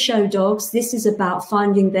them for show dogs. This is about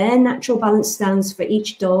finding their natural balance stance for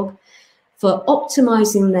each dog, for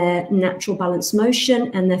optimizing their natural balance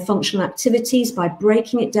motion and their functional activities by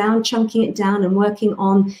breaking it down, chunking it down, and working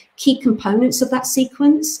on key components of that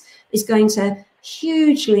sequence is going to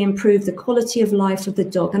hugely improve the quality of life of the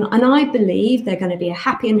dog. And I believe they're going to be a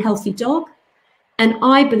happy and healthy dog. And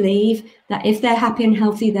I believe that if they're happy and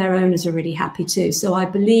healthy, their owners are really happy too. So I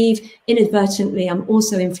believe inadvertently, I'm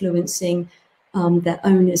also influencing their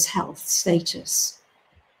owner's health status.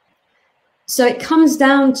 So it comes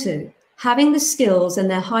down to having the skills, and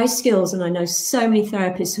they're high skills. And I know so many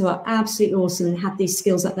therapists who are absolutely awesome and have these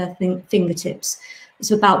skills at their fingertips.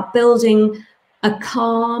 It's about building a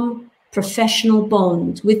calm, professional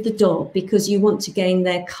bond with the dog because you want to gain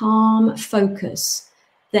their calm focus,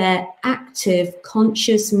 their active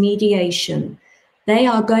conscious mediation. They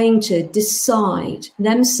are going to decide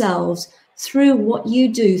themselves through what you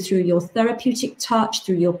do, through your therapeutic touch,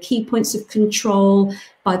 through your key points of control,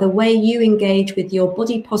 by the way you engage with your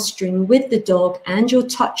body posturing with the dog and your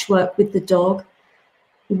touch work with the dog,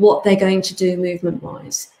 what they're going to do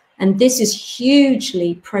movement-wise. And this is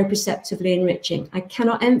hugely proprioceptively enriching. I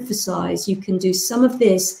cannot emphasize you can do some of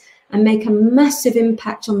this and make a massive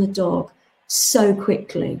impact on the dog so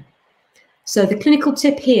quickly. So the clinical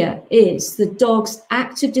tip here is the dog's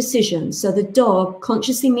active decision. So the dog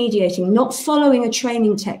consciously mediating, not following a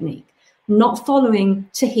training technique, not following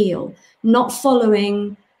to heel, not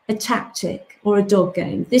following a tactic or a dog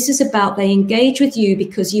game. This is about they engage with you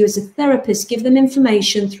because you as a therapist give them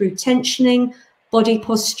information through tensioning, body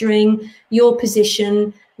posturing, your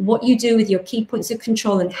position, what you do with your key points of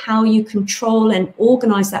control and how you control and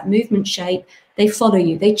organize that movement shape. They follow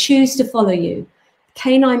you. They choose to follow you.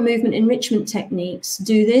 Canine movement enrichment techniques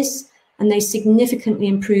do this, and they significantly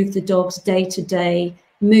improve the dog's day-to-day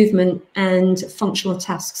movement and functional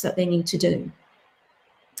tasks that they need to do.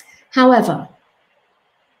 However,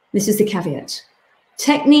 this is the caveat.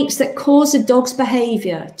 Techniques that cause a dog's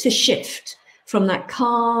behavior to shift from that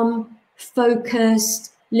calm,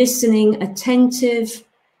 focused, listening, attentive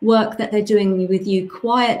work that they're doing with you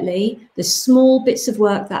quietly, the small bits of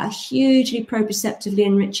work that are hugely proprioceptively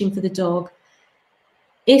enriching for the dog.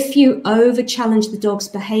 If you over-challenge the dog's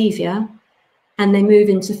behavior and they move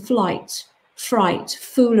into flight, fright,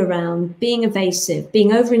 fool around, being evasive,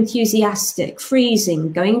 being over-enthusiastic,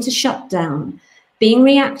 freezing, going into shutdown, being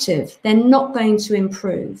reactive, they're not going to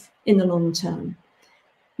improve in the long term.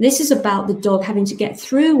 This is about the dog having to get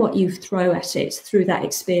through what you throw at it through that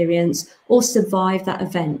experience or survive that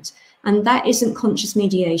event. And that isn't conscious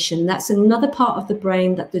mediation. That's another part of the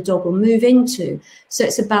brain that the dog will move into. So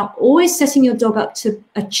it's about always setting your dog up to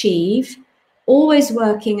achieve, always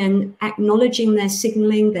working and acknowledging their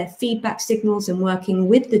signaling, their feedback signals, and working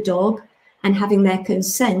with the dog and having their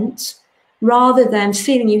consent, rather than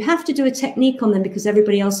feeling you have to do a technique on them because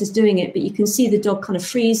everybody else is doing it, but you can see the dog kind of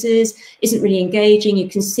freezes, isn't really engaging. You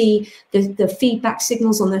can see the feedback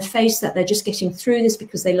signals on their face that they're just getting through this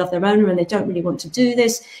because they love their owner and they don't really want to do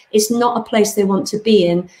this. It's not a place they want to be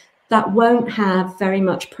in. That won't have very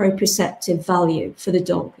much proprioceptive value for the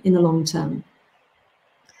dog in the long term.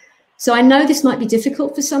 So I know this might be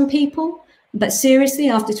difficult for some people, but seriously,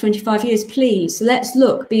 after 25 years, please, let's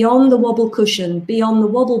look beyond the wobble cushion, beyond the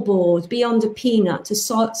wobble board, beyond a peanut to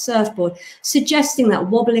surfboard. Suggesting that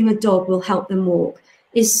wobbling a dog will help them walk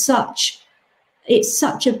is such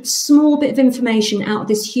a small bit of information out of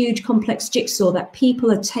this huge complex jigsaw that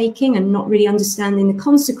people are taking and not really understanding the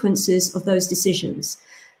consequences of those decisions.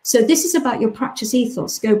 So this is about your practice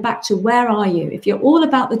ethos. Go back to where are you? If you're all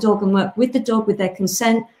about the dog and work with the dog with their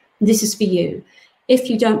consent, this is for you. If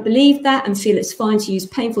you don't believe that and feel it's fine to use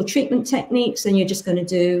painful treatment techniques, then you're just going to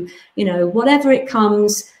do, whatever it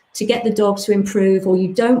comes to get the dog to improve, or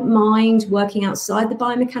you don't mind working outside the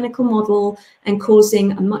biomechanical model and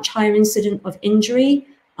causing a much higher incident of injury,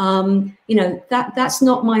 You know, that's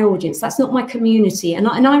not my audience. That's not my community. And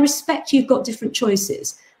I respect you've got different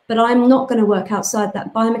choices, but I'm not going to work outside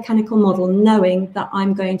that biomechanical model, knowing that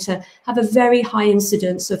I'm going to have a very high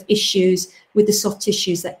incidence of issues with the soft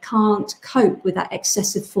tissues that can't cope with that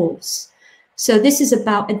excessive force. So this is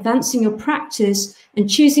about advancing your practice and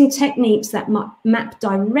choosing techniques that map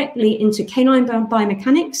directly into canine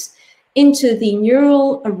biomechanics, into the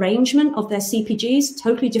neural arrangement of their CPGs,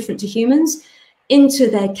 totally different to humans,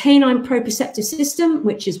 into their canine proprioceptive system,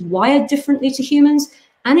 which is wired differently to humans,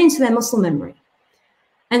 and into their muscle memory.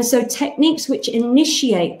 And so techniques which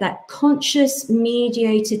initiate that conscious,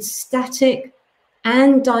 mediated, static,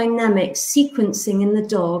 and dynamic sequencing in the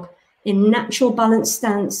dog in natural balanced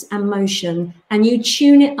stance and motion, and you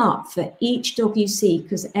tune it up for each dog you see,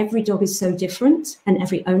 because every dog is so different and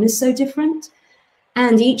every owner is so different,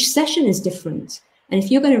 and each session is different. And if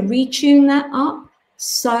you're going to retune that up,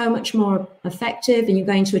 so much more effective, and you're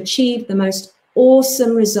going to achieve the most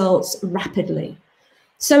awesome results rapidly.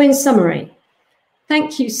 So in summary,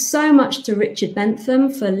 thank you so much to Richard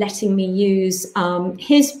Bentham for letting me use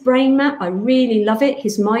his brain map. I really love it.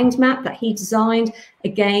 His mind map that he designed,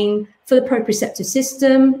 again, for the proprioceptive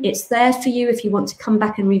system. It's there for you if you want to come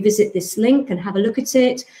back and revisit this link and have a look at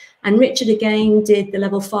it. And Richard, again, did the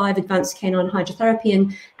level 5 advanced canine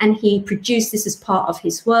hydrotherapy, and he produced this as part of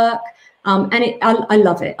his work. I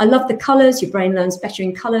love it. I love the colors. Your brain learns better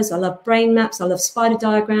in colors. I love brain maps. I love spider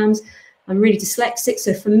diagrams. I'm really dyslexic.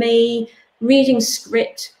 So for me, reading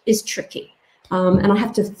script is tricky, and I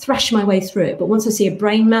have to thrash my way through it. But once I see a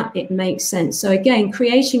brain map, it makes sense. So again,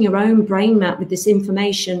 creating your own brain map with this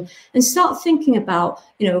information, and start thinking about,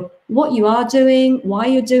 you know, what you are doing, why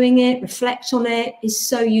you're doing it, reflect on it, is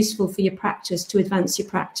so useful for your practice, to advance your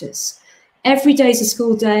practice. Every day is a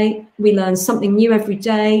school day. We learn something new every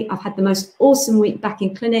day. I've had the most awesome week back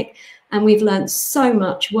in clinic, and we've learned so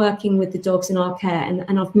much working with the dogs in our care,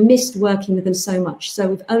 and I've missed working with them so much. So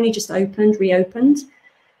we've only just reopened.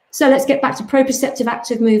 So let's get back to proprioceptive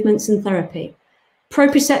active movements and therapy.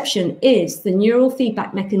 Proprioception is the neural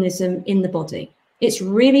feedback mechanism in the body. It's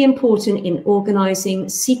really important in organizing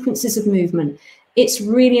sequences of movement. It's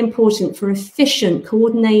really important for efficient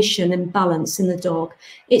coordination and balance in the dog.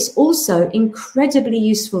 It's also incredibly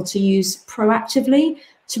useful to use proactively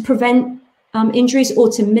to prevent injuries or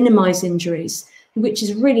to minimize injuries, which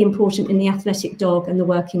is really important in the athletic dog and the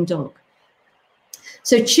working dog.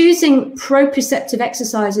 So choosing proprioceptive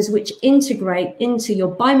exercises which integrate into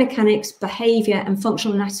your biomechanics, behavior, and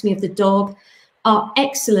functional anatomy of the dog are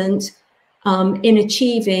excellent in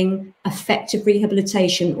achieving effective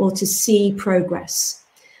rehabilitation or to see progress.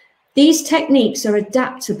 These techniques are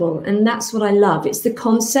adaptable, and that's what I love. It's the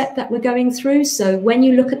concept that we're going through. So when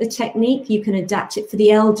you look at the technique, you can adapt it for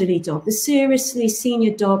the elderly dog, the seriously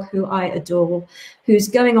senior dog who I adore, who's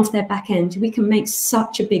going off their back end. We can make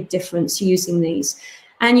such a big difference using these.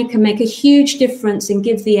 And you can make a huge difference and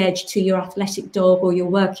give the edge to your athletic dog or your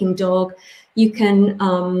working dog. You can,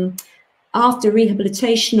 after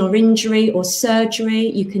rehabilitation or injury or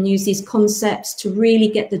surgery, you can use these concepts to really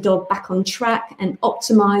get the dog back on track and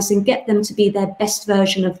optimize and get them to be their best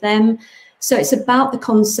version of them. So it's about the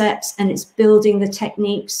concepts, and it's building the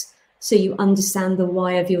techniques so you understand the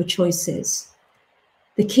why of your choices.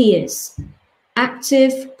 The key is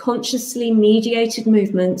active, consciously mediated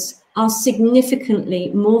movements are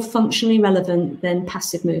significantly more functionally relevant than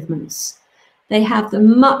passive movements. They have the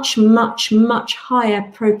much, much, much higher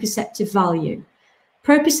proprioceptive value.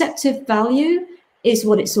 Proprioceptive value is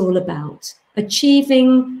what it's all about,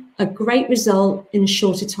 achieving a great result in as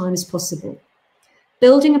short a time as possible.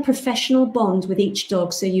 Building a professional bond with each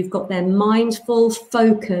dog so you've got their mindful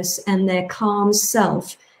focus and their calm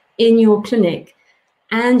self in your clinic,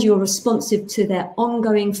 and you're responsive to their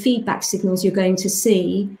ongoing feedback signals you're going to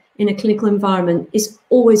see in a clinical environment, is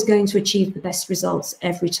always going to achieve the best results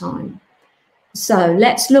every time. So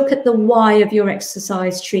let's look at the why of your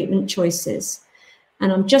exercise treatment choices.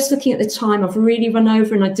 And I'm just looking at the time. I've really run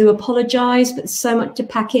over, and I do apologize, but there's so much to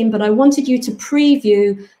pack in. But I wanted you to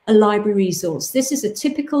preview a library resource. This is a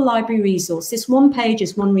typical library resource. This one page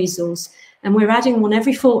is one resource, and we're adding one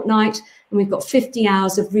every fortnight, and we've got 50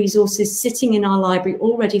 hours of resources sitting in our library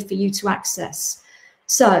all ready for you to access.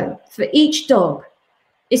 So for each dog,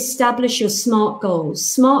 establish your SMART goals.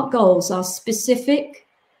 SMART goals are specific,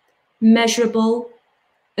 measurable,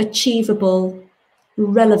 achievable,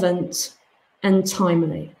 relevant, and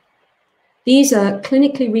timely. These are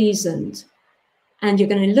clinically reasoned, and you're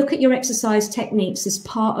going to look at your exercise techniques as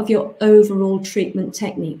part of your overall treatment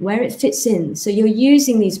technique, where it fits in. So you're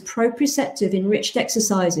using these proprioceptive enriched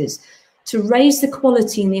exercises to raise the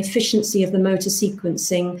quality and the efficiency of the motor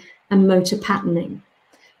sequencing and motor patterning.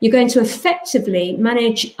 You're going to effectively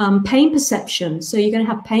manage pain perception. So you're going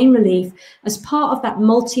to have pain relief as part of that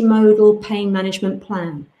multimodal pain management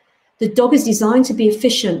plan. The dog is designed to be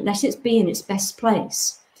efficient. Let it be in its best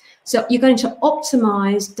place. So you're going to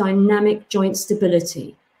optimize dynamic joint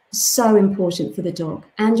stability. So important for the dog,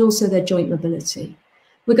 and also their joint mobility.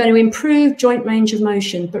 We're going to improve joint range of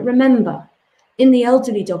motion. But remember, in the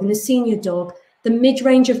elderly dog, in the senior dog, the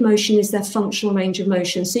mid-range of motion is their functional range of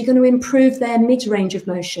motion. So you're going to improve their mid-range of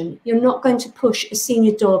motion. You're not going to push a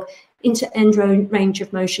senior dog into end range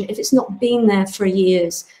of motion if it's not been there for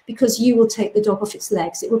years, because you will take the dog off its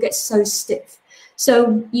legs. It will get so stiff.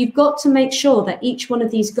 So you've got to make sure that each one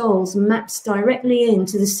of these goals maps directly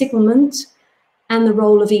into the signalment and the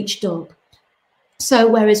role of each dog. So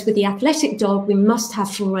whereas with the athletic dog, we must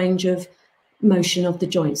have full range of motion of the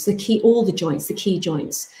joints, all the joints, the key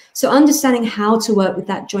joints. So understanding how to work with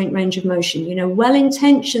that joint range of motion,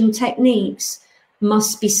 well-intentioned techniques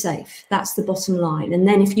must be safe. That's the bottom line. And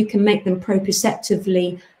then if you can make them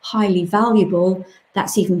proprioceptively highly valuable,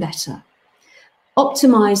 that's even better.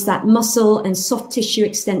 Optimize that muscle and soft tissue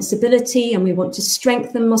extensibility, and we want to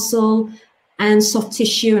strengthen muscle and soft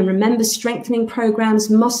tissue. And remember, strengthening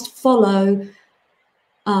programs must follow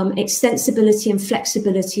extensibility and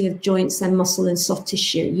flexibility of joints and muscle and soft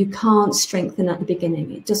tissue. You can't strengthen at the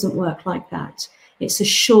beginning. It doesn't work like that. It's a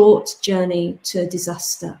short journey to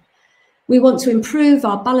disaster. We want to improve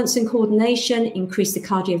our balance and coordination, increase the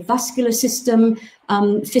cardiovascular system,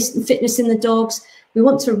 fitness in the dogs. We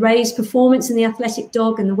want to raise performance in the athletic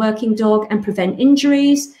dog and the working dog and prevent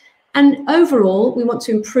injuries. And overall, we want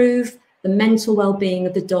to improve the mental well-being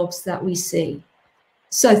of the dogs that we see.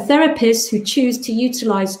 So therapists who choose to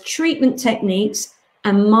utilize treatment techniques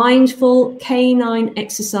and mindful canine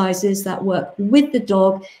exercises that work with the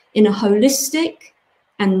dog in a holistic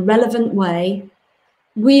and relevant way,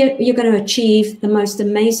 you're going to achieve the most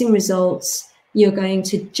amazing results. It's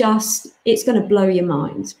going to blow your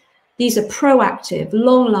mind. These are proactive,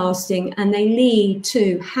 long-lasting, and they lead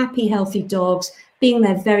to happy, healthy dogs being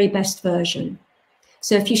their very best version.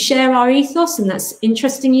 So if you share our ethos and that's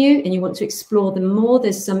interesting you and you want to explore them more,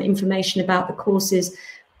 there's some information about the courses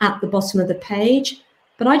at the bottom of the page.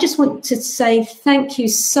 But I just want to say thank you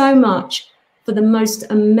so much for the most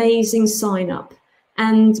amazing sign up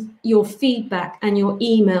and your feedback and your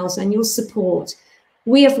emails and your support.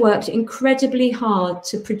 We have worked incredibly hard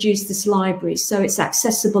to produce this library so it's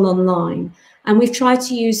accessible online. And we've tried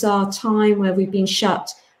to use our time where we've been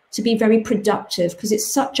shut to be very productive, because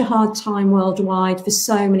it's such a hard time worldwide for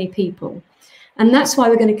so many people. And that's why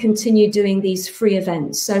we're going to continue doing these free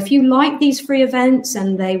events. So if you like these free events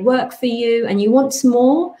and they work for you and you want some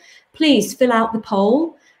more, please fill out the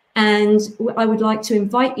poll. And I would like to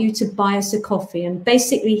invite you to buy us a coffee. And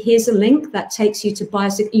basically, here's a link that takes you to buy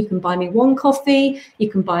us. You can buy me 1 coffee. You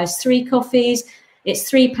can buy us 3 coffees.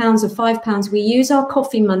 It's £3 or £5. We use our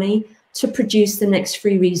coffee money to produce the next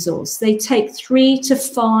free resource. They take 3 to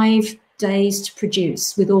 5 days to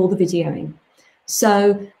produce with all the videoing.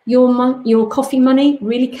 So your coffee money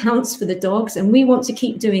really counts for the dogs, and we want to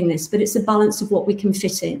keep doing this, but it's a balance of what we can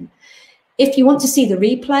fit in. If you want to see the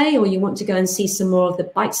replay or you want to go and see some more of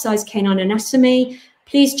the bite-sized canine anatomy,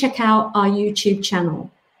 please check out our YouTube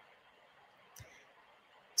channel.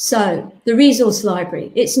 So the resource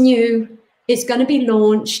library, it's new, it's going to be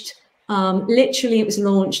launched. Literally, it was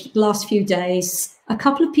launched the last few days. A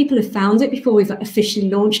couple of people have found it before we've officially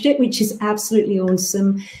launched it, which is absolutely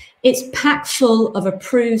awesome. It's packed full of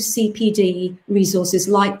approved CPD resources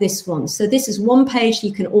like this one. So this is one page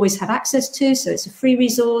you can always have access to. So it's a free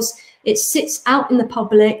resource. It sits out in the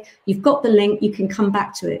public. You've got the link. You can come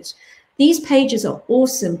back to it. These pages are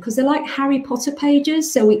awesome because they're like Harry Potter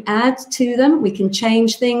pages. So we add to them. We can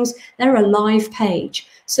change things. They're a live page.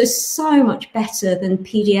 So much better than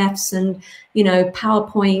PDFs and,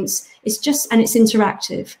 PowerPoints. It's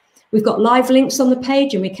interactive. We've got live links on the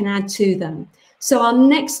page and we can add to them. So our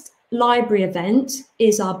next library event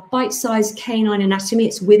is our bite-sized canine anatomy.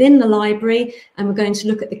 It's within the library, and we're going to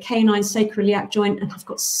look at the canine sacroiliac joint, and I've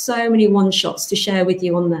got so many one-shots to share with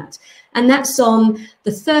you on that. And that's on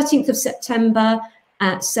the 13th of September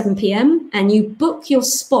at 7 p.m. and you book your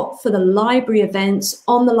spot for the library events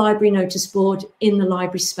on the library notice board in the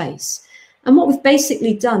library space. And what we've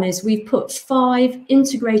basically done is we've put 5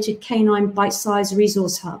 integrated canine bite-sized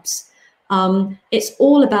resource hubs. It's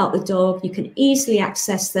all about the dog. You can easily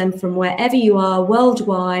access them from wherever you are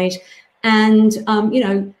worldwide.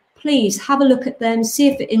 And, please have a look at them, see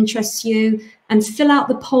if it interests you, and fill out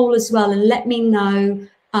the poll as well and let me know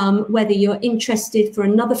whether you're interested for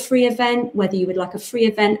another free event, whether you would like a free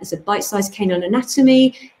event as a bite-sized canine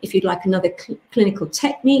anatomy, if you'd like another clinical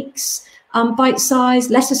techniques, bite size.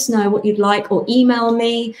 Let us know what you'd like, or email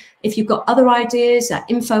me if you've got other ideas at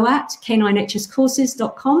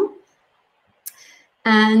info@caninehscourses.com.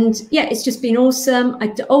 And yeah, it's just been awesome.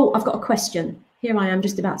 Oh, I've got a question. Here I am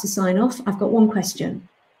just about to sign off. I've got one question.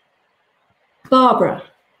 Barbara.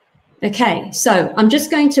 Okay, so I'm just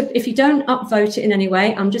going to, if you don't upvote it in any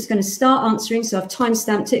way, I'm just going to start answering. So I've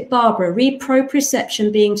time-stamped it. Barbara, read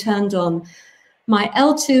proprioception being turned on. My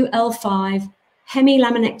L2, L5,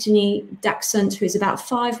 hemilaminectomy dachshund, who is about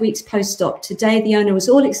 5 weeks post-op. Today, the owner was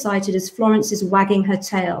all excited as Florence is wagging her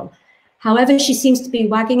tail. However, she seems to be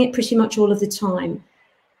wagging it pretty much all of the time.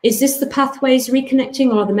 Is this the pathways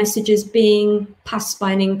reconnecting, or are the messages being passed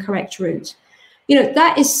by an incorrect route? You know,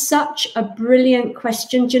 that is such a brilliant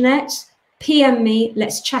question, Jeanette. PM me,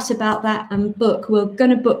 let's chat about that and book. We're going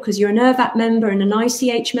to book, because you're a NERVAP member and an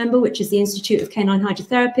ICH member, which is the Institute of Canine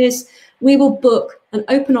Hydrotherapists. We will book an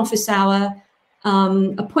open office hour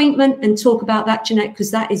appointment and talk about that, Jeanette, because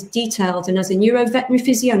that is detailed. And as a neuro-veterinary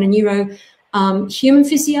physio and a neuro-human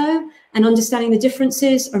physio, and understanding the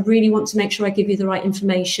differences, I really want to make sure I give you the right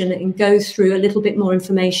information and go through a little bit more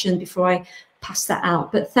information before I pass that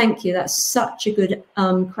out. But thank you. That's such a good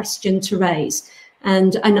question to raise.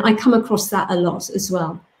 And I come across that a lot as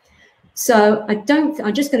well. So I'm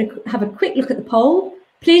just going to have a quick look at the poll.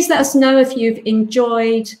 Please let us know if you've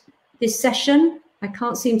enjoyed this session. I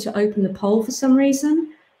can't seem to open the poll for some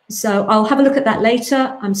reason. So I'll have a look at that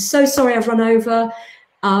later. I'm so sorry I've run over.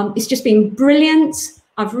 It's just been brilliant.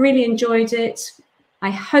 I've really enjoyed it.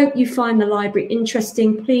 I hope you find the library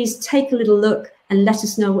interesting. Please take a little look and let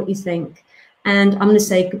us know what you think. And I'm going to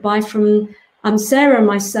say goodbye from Sarah and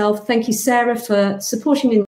myself. Thank you, Sarah, for supporting me